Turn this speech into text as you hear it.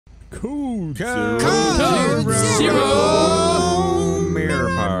Code Zero. Mirror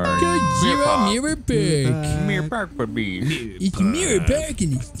Park. Code Zero Mirror Park. Mirror Park would be. It's a mirror park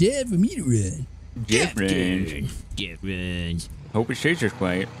and it's time for me to run. Jeff runs. Jeff runs. Hope it stays this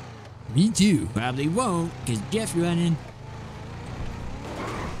quiet. Me too. Probably won't, because Jeff's running.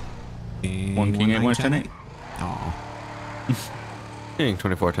 And One king and one 10-8. Oh. King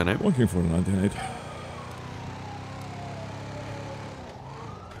 24-10-8. One king for 98.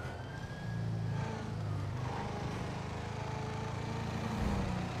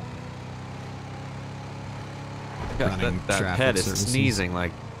 God, Running that traffic head is services. sneezing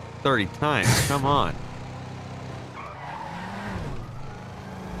like 30 times. Come on.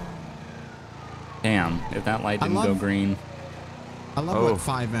 Damn, if that light I didn't go love- green. I love Oh. what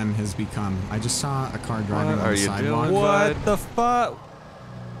 5M has become. I just saw a car driving What on are the you sidewalk. doing? What the fuck?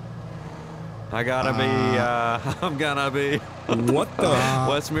 I gotta be, I'm gonna be What the?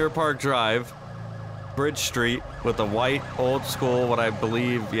 West Mirror Park Drive, Bridge Street, with a white, old school, what I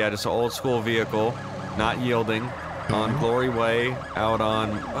believe, yeah, just an old school vehicle, not yielding, on Glory Way, out on,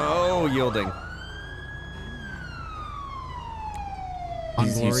 yielding. On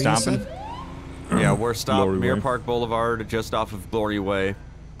He's Glory, you stopping? said? Yeah, we're stopped Glory Mirror Way. Park Boulevard, just off of Glory Way,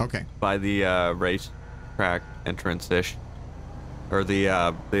 Okay. by the race track entrance-ish, or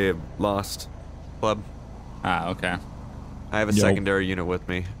the Lost Club. Ah, okay. I have a secondary unit with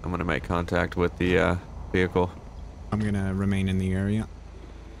me. I'm gonna make contact with the vehicle. I'm going to remain in the area.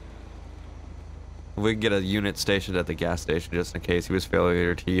 We can get a unit stationed at the gas station just in case he was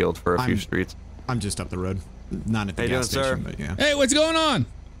failure to yield for a few streets. I'm just up the road. Not at the How you gas doing, station, sir? but yeah. Hey, what's going on?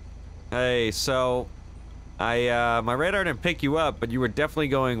 Hey, so my radar didn't pick you up, but you were definitely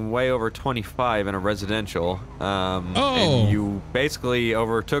going way over 25 in a residential. And you basically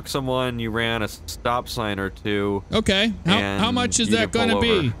overtook someone. You ran a stop sign or two. Okay. How and much is you that didn't going to pull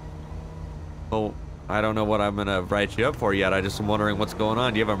be? over. Well, I don't know what I'm gonna write you up for yet. I just am wondering what's going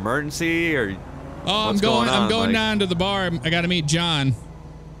on. Do you have an emergency or? Oh, what's going I'm on, going like- down to the bar. I got to meet John.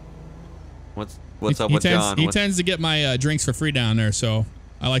 What's He- up he with tends, John? He tends to get my drinks for free down there, so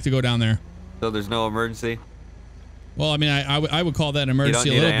I like to go down there. So there's no emergency? Well, I mean, I would call that an emergency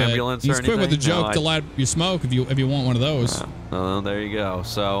need a an little ambulance bit. or He's quick with the anything? joke No, to let you smoke if you want one of those. Well, there you go.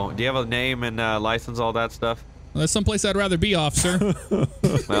 So, do you have a name and license, all that stuff? Well, that's someplace I'd rather be, officer.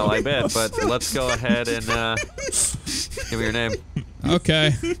 Well, I bet. But let's go ahead and give me your name.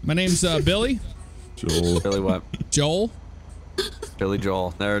 Okay, my name's Billy. Joel. Billy what? Joel. Billy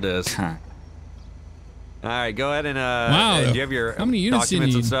Joel. There it is. Huh. All right, go ahead and Wow. do you have your How many units do you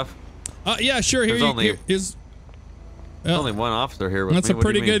documents and need? stuff? Yeah, sure. Here, There's only- here is. There's only one officer here with That's me. a What do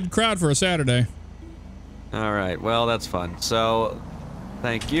you pretty mean? good crowd for a Saturday. All right. Well, that's fun. So,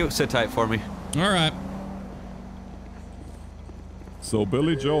 thank you. Sit tight for me. All right. So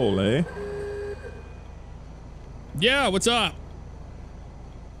Billy Joel, eh? Yeah, what's up?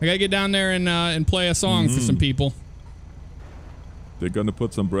 I gotta get down there and play a song for some people. They're gonna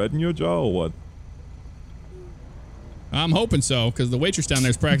put some bread in your jaw or what? I'm hoping so, because the waitress down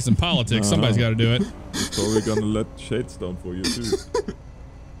there's practicing politics. Somebody's got to do it. So we're gonna let shades down for you too.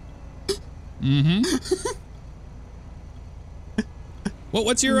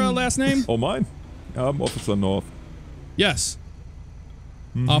 What's your last name? Oh, mine? I'm Officer North. Yes.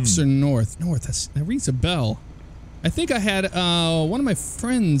 Officer North. That rings a bell. I think I had one of my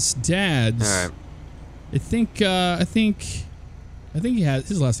friend's dads. All right. I think he had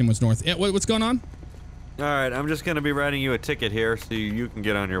his last name was North. Yeah, what's going on? All right. I'm just gonna be writing you a ticket here so you can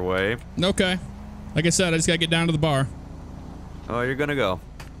get on your way. Okay. Like I said, I just gotta get down to the bar. Oh, you're gonna go.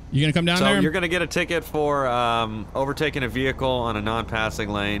 You gonna come down So there? you're gonna get a ticket for overtaking a vehicle on a non-passing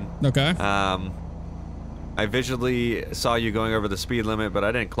lane. Okay. I visually saw you going over the speed limit, but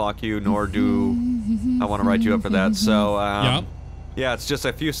I didn't clock you, nor do I want to write you up for that. So, yeah, it's just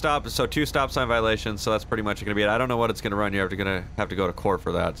a few stops, so 2 stop sign violations, so that's pretty much going to be it. I don't know what it's going to run. You're going to have to go to court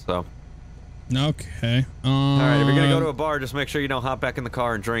for that, so. Okay. All right, if you're going to go to a bar, just make sure you don't hop back in the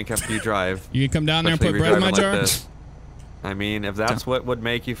car and drink after you drive. You can come down there and Especially put if you're bread in my driving jar? like this. I mean, if that's what would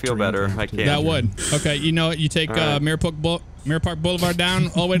make you feel better, I can. That would. Okay, you know what? You take Mirror Park Boulevard down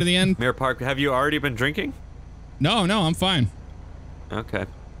all the way to the end? Mirror Park, have you already been drinking? No, I'm fine. Okay.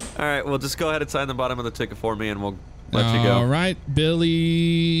 All right, well, just go ahead and sign the bottom of the ticket for me, and we'll let you go. All right,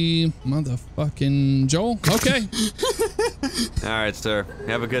 Billy motherfucking Joel. Okay. All right, sir.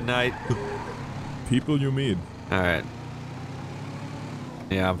 Have a good night. People you meet. All right.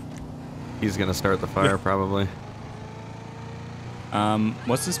 Yeah. He's going to start the fire, probably.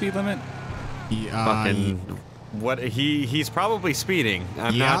 What's the speed limit? Fucking... What? He's probably speeding.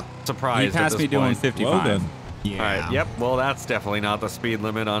 I'm not He surprised at passed this me doing point. 55. Well then. Yeah. All right. Yep. Well, that's definitely not the speed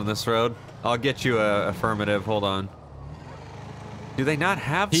limit on this road. I'll get you a affirmative. Hold on. Do they not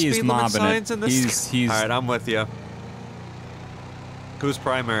have He's speed limit mobbing signs it. in this? He's. All right, I'm with you. Who's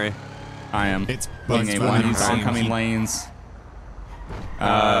primary? I am. It's King both A1. He's same. oncoming lanes.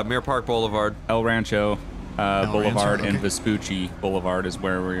 Mirror Park Boulevard. El Rancho Boulevard Rancho, and okay. Vespucci Boulevard is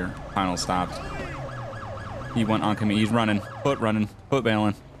where we're final stopped. He went oncoming. He's running. Foot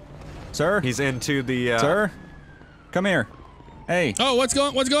bailing. Sir? He's into the. Sir? Come here. Hey. Oh, what's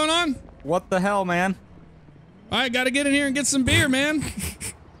going on? What the hell, man? I got to get in here and get some beer, man.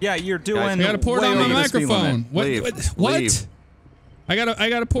 Yeah, you're doing. I got to pour it way on my over the speed microphone. limit. Leave. What? Leave. I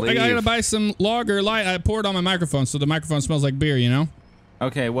gotta buy some lager light. I poured on my microphone, so the microphone smells like beer. You know.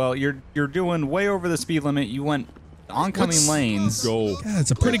 Okay, well, you're doing way over the speed limit. You went oncoming lanes. Go. God,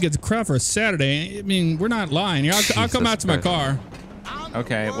 it's a pretty good crowd for a Saturday. I mean, we're not lying here. I'll come out to my car.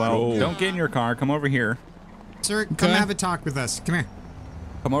 Okay, well, don't get in your car. Come over here. Sir, come Okay. have a talk with us. Come here.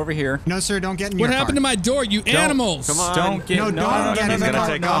 Come over here. No, sir, don't get in What your happened car. to my door, you animals? Come on. Don't get. No, don't get in He's the gonna car.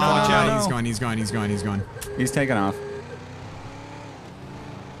 take No, off. no, Watch no, out. no. He's gone. He's taking off.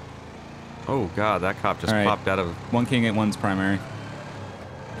 Oh God, that cop just All right. popped out of. One King at one's primary.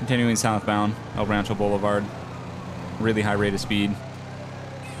 Continuing southbound, El Rancho Boulevard. Really high rate of speed.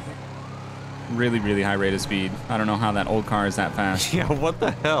 Really, really high rate of speed. I don't know how that old car is that fast. Yeah, what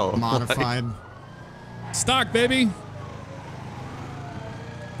the hell? Modified. Stock, baby.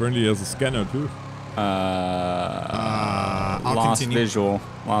 Apparently he has a scanner too. I'll Lost continue. visual.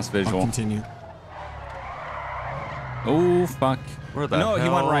 Lost I'll visual. continue. Oh, fuck. Where the No, hell? he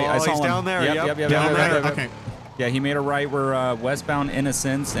went right. I Oh, saw he's him. down there. Yep. Down there? Yep. Okay. Yeah, he made a right. We're westbound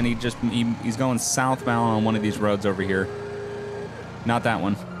Innocence, and he's going southbound on one of these roads over here. Not that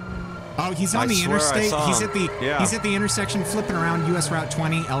one. Oh, he's on I the swear I interstate. saw He's him. at the Yeah. he's at the intersection, flipping around US Route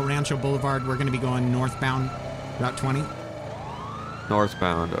 20, El Rancho Boulevard. We're going to be going northbound, Route 20.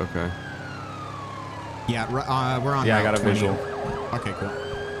 Northbound. Okay. Yeah, we're on. Yeah, I Route got a 20. visual. Okay, cool.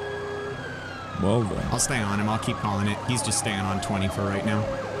 Well then. I'll stay on him. I'll keep calling it. He's just staying on 20 for right now.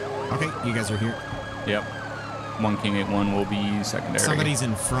 Okay, you guys are here. Yep. One King 8-1 will be secondary. Somebody's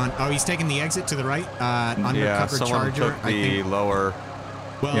in front. Oh, he's taking the exit to the right. Undercover Yeah, someone Charger. took I the think. lower.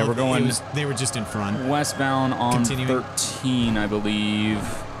 Well, Yeah, we're going- they were just in front. Westbound on Continuing. 13, I believe.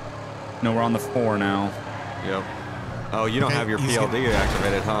 No, we're on the 4 now. Yep. Oh, you don't Okay, have your he's PLD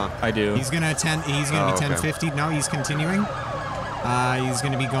activated, huh? I do. He's gonna attend. He's gonna be okay. 1050. No, he's continuing. He's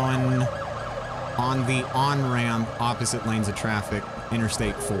gonna be going on the on ramp, opposite lanes of traffic,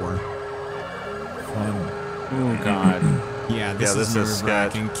 Interstate 4. Fun. Oh, God. Yeah, this this is is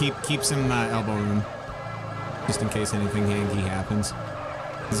nerve-wracking. Keep some elbow room, just in case anything hanky happens.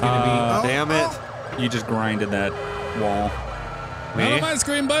 He's gonna be. Damn it. You just grinded that wall. Not on my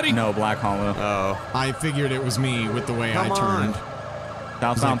screen, buddy. No, Black Hollow. Oh. I figured it was me with the way Come I on. turned. It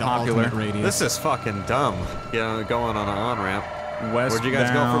was Southbound the Popular. ultimate radius. This is fucking dumb. Going on an on-ramp. Westbound. Where'd you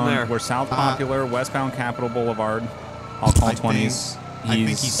guys go from there? We're South Popular, westbound Capitol Boulevard. I'll call I 20s. think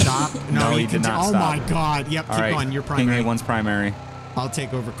he stopped. No, he did not Oh stop. my God! Yep, All keep right, going. You're King primary. A1's primary. I'll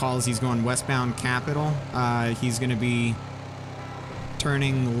take over calls. He's going westbound Capitol. He's going to be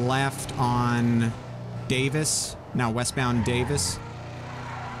turning left on Davis. Now westbound Davis.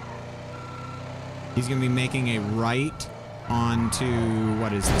 He's going to be making a right onto,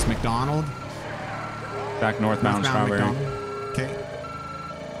 what is this, McDonald? Back northbound Strawberry. McDonald. Okay.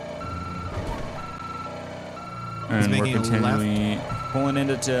 And we're making a continuing. Pulling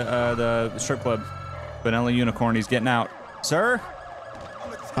into the strip club. Vanilla Unicorn. He's getting out. Sir?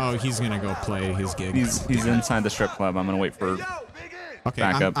 Oh, he's going to go play his gig. He's inside the strip club. I'm going to wait for... Okay,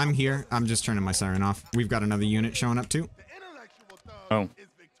 back up. I'm here. I'm just turning my siren off. We've got another unit showing up too. Oh.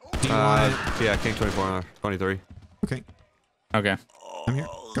 Do you want Yeah, King 24, 23. Okay, Okay. I'm here.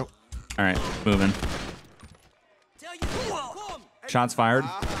 Go. All right. Moving. Shots fired.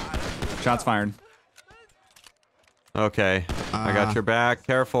 Shots fired. Okay. I got your back.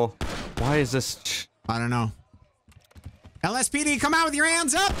 Careful. Why is this? I don't know. LSPD, come out with your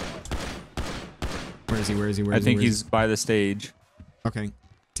hands up! Where is he? Where is he? Where I is he? think Where is he's by the stage. he? Okay,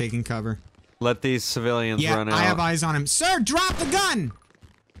 taking cover. Let these civilians Yeah, run out. I have eyes on him. Sir, drop the gun!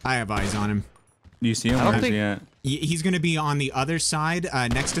 I have eyes on him. Do you see him? I don't Where is think- he at? He's going to be on the other side,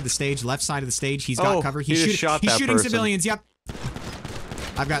 next to the stage, left side of the stage. He's got Oh, cover. he just shot he's that shooting person. civilians. Yep.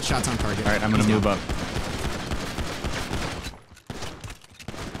 I've got shots on target. All right, I'm going to He's move down. up.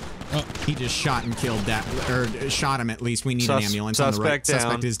 Oh, he just shot and killed that, or shot him at least. We need an ambulance on the right. Suspect down.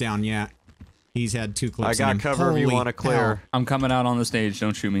 Suspect is down, yeah. He's had 2 clips I got in him. cover if you Holy want to clear. hell. I'm coming out on the stage.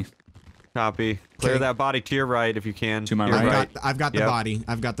 Don't shoot me. Copy. Clear Okay. that body to your right if you can. To my Your right. I've got the Yep. body.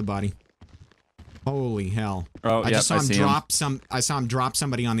 I've got the body. Holy hell! Oh, I just saw him see drop I saw him drop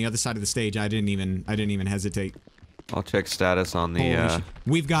somebody on the other side of the stage. I didn't even hesitate. I'll check status on Holy the. shit.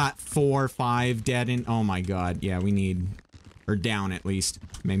 We've got 4 or 5 dead in. Oh my god! Yeah, we need, or down at least.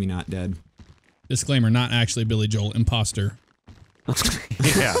 Maybe not dead. Disclaimer: not actually Billy Joel, imposter.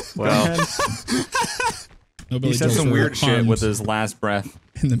 Yeah. Well. No Billy He said Joel some for weird shit harms with his last breath.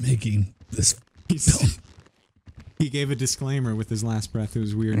 in the making. This He gave a disclaimer with his last breath. It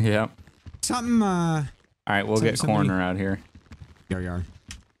was weird. Yeah. Something. All right, we'll get Corner out here. Yar.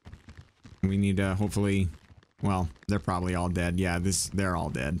 We need to hopefully. Well, they're probably all dead. Yeah, they're all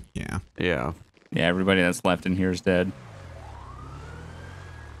dead. Yeah. Yeah. Yeah, everybody that's left in here is dead.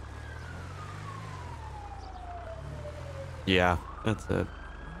 Yeah, that's it.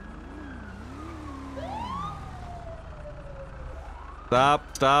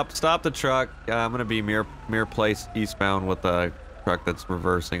 Stop the truck. I'm gonna be Mirror Place eastbound with a truck that's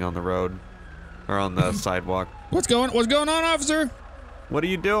reversing on the road. Or on the sidewalk. What's going on, officer? What are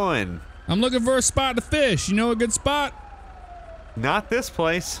you doing? I'm looking for a spot to fish. You know a good spot? Not this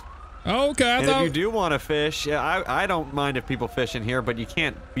place. Oh, okay, And if you do want to fish, I don't mind if people fish in here, but you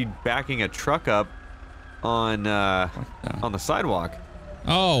can't be backing a truck up on the sidewalk.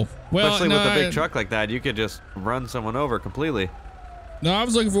 Oh, well, Especially no, with a big truck like that, you could just run someone over completely. No, I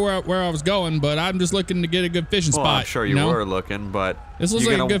was looking for where I was going, but I'm just looking to get a good fishing Well, spot. I'm sure you were looking, but this looks you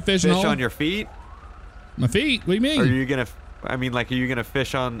like a gonna good fishing fish hole. on your feet? My feet? What do you mean? Or are you gonna? I mean, like, are you gonna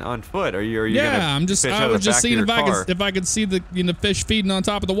fish on foot? Are you yeah, gonna I'm just. fish I out of was the just back seeing of your if I could see the fish feeding on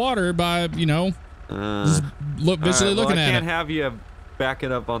top of the water by just visually looking I at can't it. have you back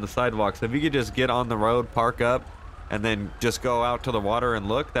it up on the sidewalk. So if you could just get on the road, park up, and then just go out to the water and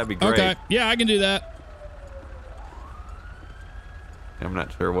look, that'd be great. Okay, yeah, I can do that. I'm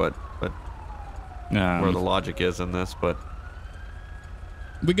not sure where the logic is in this, but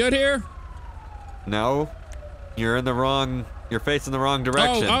We good here? no, you're in the wrong. You're facing the wrong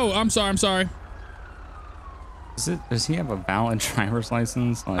direction. Oh, I'm sorry. Does he have a valid driver's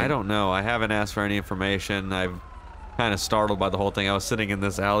license? Like, I don't know. I haven't asked for any information. I'm kind of startled by the whole thing. I was sitting in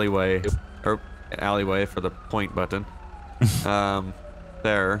this alleyway for the point button.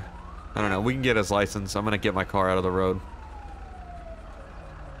 There. I don't know. We can get his license. I'm gonna get my car out of the road.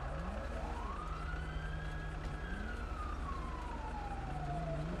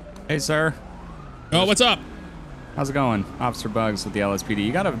 Hey, sir. Oh, what's up? How's it going? Officer Bugs with the LSPD.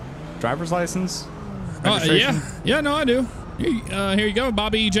 You got a driver's license? Registration? Yeah, no, I do. Here you go,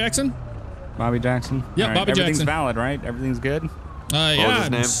 Bobby Jackson. Bobby Jackson? Yeah, All right, Bobby everything's Jackson. valid, right? Everything's good? Yeah, his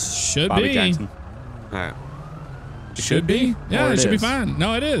name? should Bobby be. Jackson. All right. Should be. Yeah, Or it should be is? fine.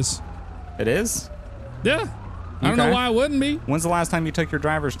 No, it is. It is? Yeah. I don't know Okay. why it wouldn't be. When's the last time you took your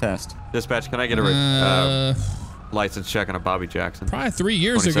driver's test? Dispatch, can I get a license check on a Bobby Jackson? Probably 3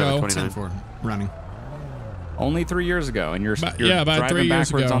 years 27, ago. 29. 10-4 running. Only 3 years ago, and you're About driving 3 years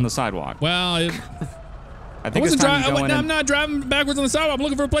backwards ago. on the sidewalk. Well, I I think it's wasn't time you driving. go in I'm and, not driving backwards on the sidewalk. I'm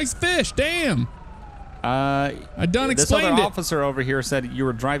looking for a place to fish. Damn. I done this explained other it. officer over here said you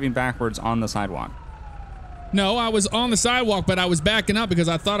were driving backwards on the sidewalk. No, I was on the sidewalk, but I was backing up because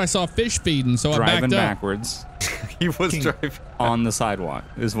I thought I saw fish feeding, so I Driving backed up. backwards He was driving. on the sidewalk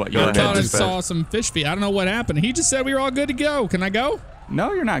is what Go you're I ahead, thought I dispatch. saw some fish feed. I don't know what happened. He just said we were all good to go. Can I go?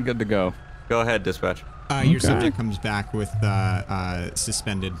 No, you're not good to go. Go ahead, dispatch. Your subject comes back with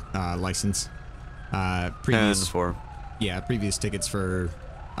suspended license. Previous 10-4. previous tickets for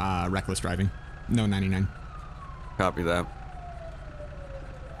reckless driving. No 99. Copy that.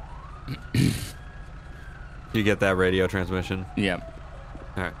 You get that radio transmission? Yep.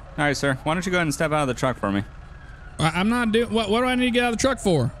 All right. All right, sir. Why don't you go ahead and step out of the truck for me? I'm not doing. What do I need to get out of the truck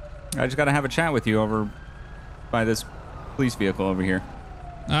for? I just got to have a chat with you over by this police vehicle over here.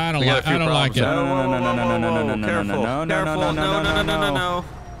 I don't We got a like. few I don't like it. problems. No.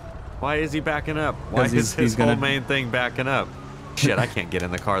 Why is he backing up? Why 'Cause is he's his gonna- whole main thing backing up? Shit, I can't get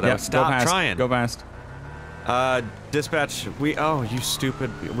in the car. That Yep, would stop go past, trying. Go past. Dispatch, you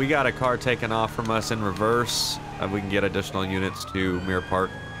stupid. We got a car taken off from us in reverse. We can get additional units to Mirror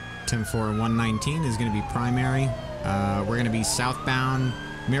Park. 10-4 119 is going to be primary. We're going to be southbound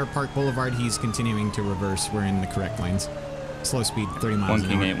Mirror Park Boulevard. He's continuing to reverse. We're in the correct lanes. Slow speed, 30 miles One an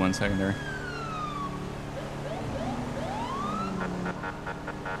King hour. 8, 1 secondary.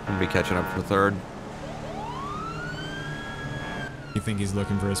 I'm gonna be catching up for third. You think he's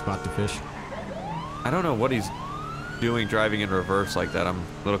looking for a spot to fish? I don't know what he's doing driving in reverse like that. I'm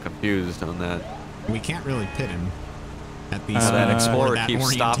a little confused on that. We can't really pit him at these. So that or Explorer that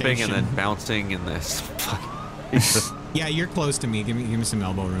keeps stopping and then orientation. bouncing in this. Yeah, you're close to me. Give me some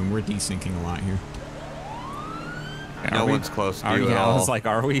elbow room. We're desynching a lot here. No one's close to you at I all. was like,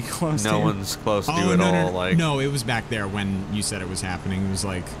 are we close to No you? one's close to Oh, you at no, all. no, no. Like, No, it was back there when you said it was happening. It was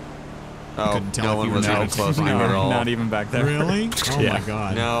like, oh, couldn't tell no if one you was were even out. close to you No, at all. not even back there. really? Oh Yeah. my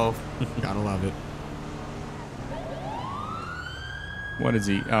God. No. Gotta love it. What is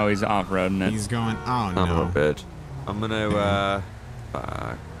he? Oh, he's off-roading it. He's going, oh Son of no. a bitch. I'm gonna,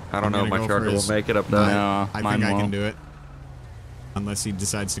 I don't know I'm if my gonna go charger for will his- make it up No, there. I mine think I can won't. do it. Unless he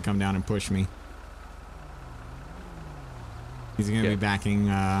decides to come down and push me. He's gonna Yeah. be backing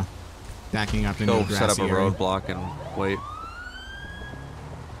up into Go a grassy set up a area. roadblock and wait.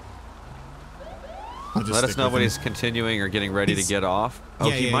 I'll just Let us stick know with when him. he's continuing or getting ready to He's- get off. Oh,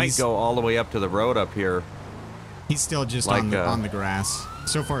 Yeah, he yeah, might he's- go all the way up to the road up here. He's still just like, on the grass.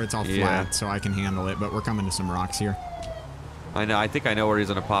 So far it's all yeah. flat, so I can handle it, but we're coming to some rocks here. I know. I think I know where he's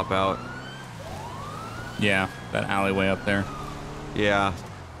gonna pop out. Yeah, that alleyway up there. Yeah.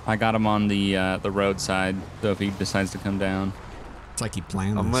 I got him on the roadside, so if he decides to come down. It's like he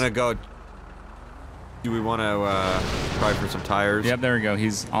planned I'm this. gonna go. Do we want to try for some tires? Yep, there we go.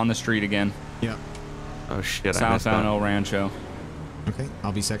 He's on the street again. Yep. Oh shit! I missed Southbound that. El Rancho. Okay,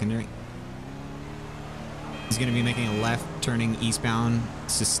 I'll be secondary. He's gonna be making a left, turning eastbound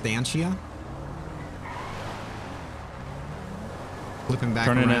Sustancia. Flipping back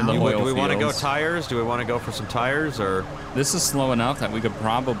Turning around. into Do oil we want to go fields. tires? Do we want to go for some tires or? This is slow enough that we could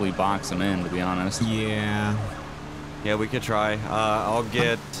probably box him in, to be honest. Yeah. Yeah, we could try. I'll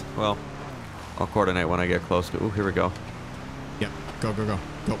get. Well, I'll coordinate when I get close to. Ooh, here we go. Yep. Go, go, go.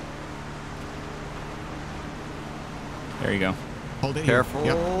 Go. There you go. Hold it Careful.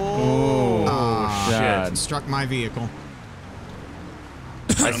 here. Yep. Oh, Ah, God. Struck my vehicle.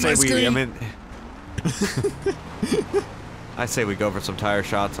 I say we. I screen. mean. I say we go for some tire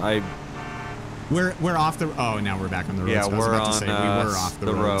shots. We're off the. Oh, now we're back on the road. Yeah, So I was we're about to on say, we were off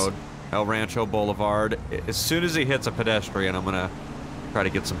the roads. road. El Rancho Boulevard. As soon as he hits a pedestrian, I'm gonna try to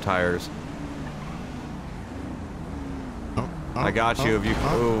get some tires. Oh, oh, I got you. If you.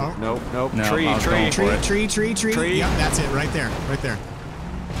 Ooh, nope, nope. No, tree, I was tree. going for it. Tree. Yep, that's it. Right there. Right there.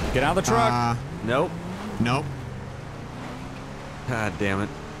 Get out of the truck. Nope. Nope. God damn it.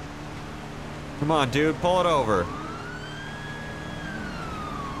 Come on, dude, pull it over.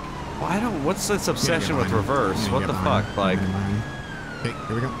 Why don't? What's this obsession with reverse? What the fuck? Like, Okay,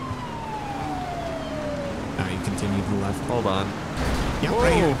 here we go. Now you continue to the left. hold on. Yep,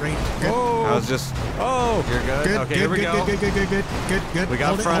 right here, right. Good. I was just. Oh, You're good. Good, Okay, good, here we good, go. good. We got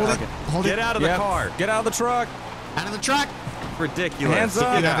hold front. It, hold Okay. it, hold Get it. out of the car. Get out of the truck. Out of the truck. Ridiculous. Hands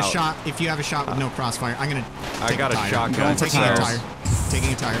up. If you Get have a out. shot, if you have a shot with no crossfire, I'm gonna. I take got a tire. shotgun I'm for taking a tires. tire.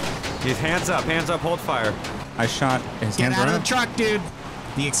 Taking a tire. He's hands up, hold fire. I shot his Get hands out of around. the truck, dude.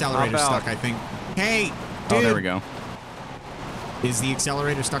 The accelerator's Hop out. stuck, I think. Hey, dude. Oh, there we go. Is the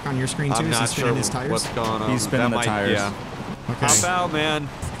accelerator stuck on your screen too? I'm Is he not spinning sure his tires? what's going on. He's spinning That the tires. Yeah. Okay. Hop out, man.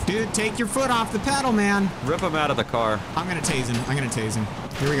 Dude, take your foot off the pedal, man. Rip him out of the car. I'm gonna tase him.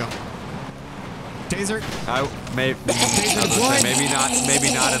 Here we go. Taser. I may. I was gonna say,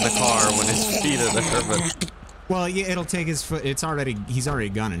 maybe not in the car when his feet are there, but Well, yeah, it'll take his foot. He's already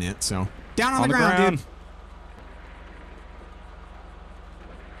gunning it. So down on, On the ground, dude.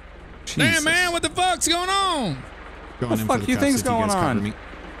 Damn, Jesus. man, what the fuck's going on? Going in fuck for the you cuffs think's if you guys going cover on? me.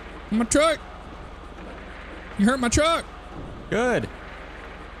 My truck. You hurt my truck. Good.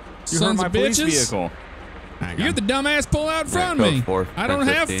 You Sons hurt my of police bitches. vehicle. I got You're him. the dumbass pull out in front of code me. 4, I don't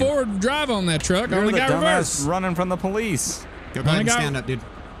have 10-15. forward drive on that truck. I You're only the got dumbass reverse. running from the police. Go ahead and got- stand up, dude.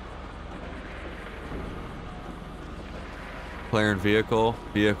 clearing vehicle.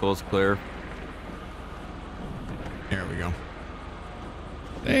 Vehicle's clear. There we go.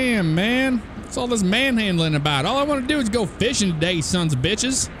 Damn, man. What's all this manhandling about? All I want to do is go fishing today, sons of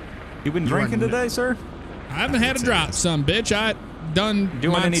bitches. You been You are drinking n- today, sir? I haven't had a drop, son bitch. I done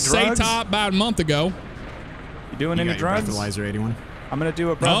Doing my any drugs? top about a month ago. You doing You any got your drugs? breathalyzer 81. I'm gonna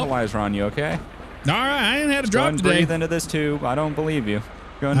do a breathalyzer on you, okay? All right, I ain't had a Go drop and today. breathe into this tube. I don't believe you.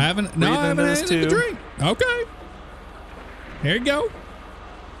 Go I and haven't. breathe No, I into haven't this had anything to tube. drink. Okay. Here you go.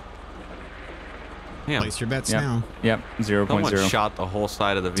 Damn. Place your bets Yep. now. Yep. Someone 0.0. shot the whole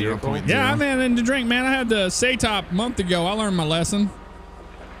side of the vehicle. 0.0. Yeah, I haven't had anything to drink, man. I had the SATOP a month ago. I learned my lesson.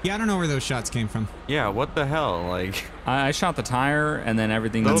 Yeah, I don't know where those shots came from. Yeah, what the hell? Like, I shot the tire, and then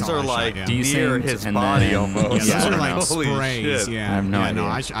everything those was all are I shot, like yeah. decent, near his and body then- almost. Yeah, Yeah, those I are don't like know. Holy sprays. shit. Yeah, I have no yeah, idea. No,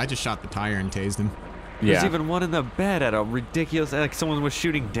 I just shot the tire and tased him. There's Yeah. even one in the bed at a ridiculous, like someone was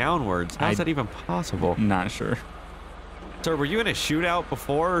shooting downwards. How's that even possible? Not sure. Sir, were you in a shootout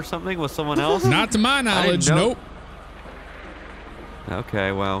before or something with someone else? Not to my knowledge. know. Nope.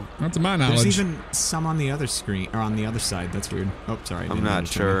 Okay, well, Not to my There's knowledge. even some on the other screen or on the other side. That's weird. Oh, sorry. I I'm didn't not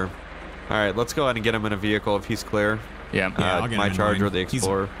notice any. sure. All right, let's go ahead and get him in a vehicle if he's clear. Yeah. I'll get my him in Charger, mine. the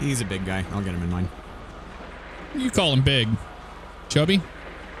Explorer. He's a big guy. I'll get him in mine. You call him big. Chubby?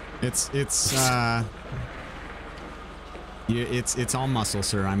 It's all muscle,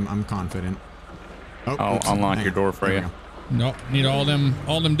 sir. I'm confident. Oh, I'll oops, unlock hang your on. door for There we you. go. Nope. Need all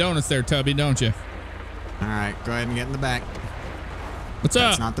them donuts there, Tubby, don't you? All right, go ahead and get in the back. What's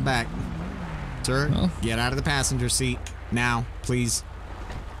That's up? not the back. Sir, Well. get out of the passenger seat now, please.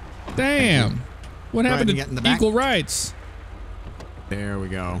 Damn. What Go happened ahead and to get in the back. equal rights? There we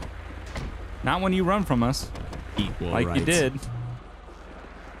go. Not when you run from us, Equal like rights. you did.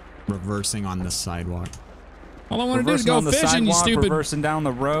 Reversing on the sidewalk. All I want to do is Reversing go on the fishing, you sidewalk, stupid. reversing down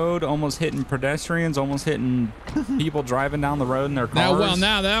the road, almost hitting pedestrians, almost hitting people driving down the road in their cars.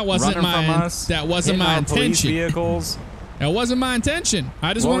 Now that wasn't running from my us, that wasn't hitting my our police intention. vehicles. That wasn't my intention.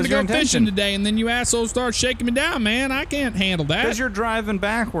 I just What wanted was to go your fishing intention? today, and then you assholes start shaking me down, man. I can't handle that. Because you're driving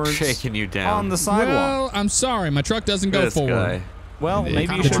backwards Shaking you down. on the sidewalk. Well, I'm sorry. My truck doesn't go This forward. guy. Well, maybe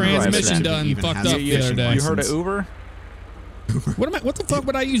The you The should drive transmission then. done Even fucked has up a the other fishing day. You heard of license. Uber? What the fuck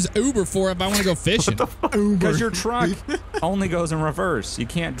would I use Uber for if I want to go fishing? Because your truck only goes in reverse. You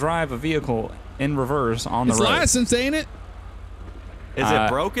can't drive a vehicle in reverse on the It's road. licensed, ain't it? Is it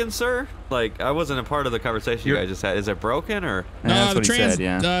broken, sir? Like, I wasn't a part of the conversation you guys just had. Is it broken or? That's the what he said,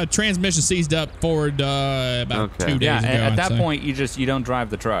 yeah. Transmission seized up forward about 2 days Yeah, ago. at I'd that say. point, you don't drive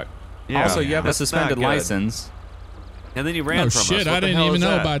the truck. Yeah. Also, you have a That's suspended not good. license. And then you ran Oh from shit! us. What I the didn't hell even is know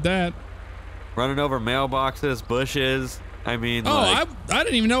that? about that. Running over mailboxes, bushes. I mean, Oh, like, I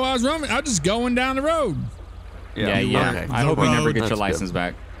didn't even know I was running. I was just going down the road. Yeah. Okay. I hope you never get That's your good. license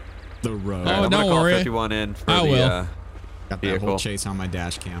back. The road. Oh, I'm don't gonna call worry. 51 in for I the will. Got that vehicle. whole chase on my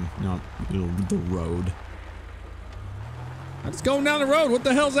dash cam. No, the road. I'm just going down the road. What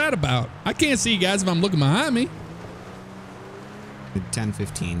the hell's that about? I can't see you guys if I'm looking behind me.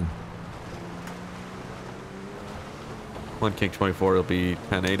 10:15. 1 King 24 will be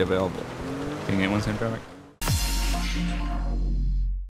 10-8 available. Can you get one same traffic?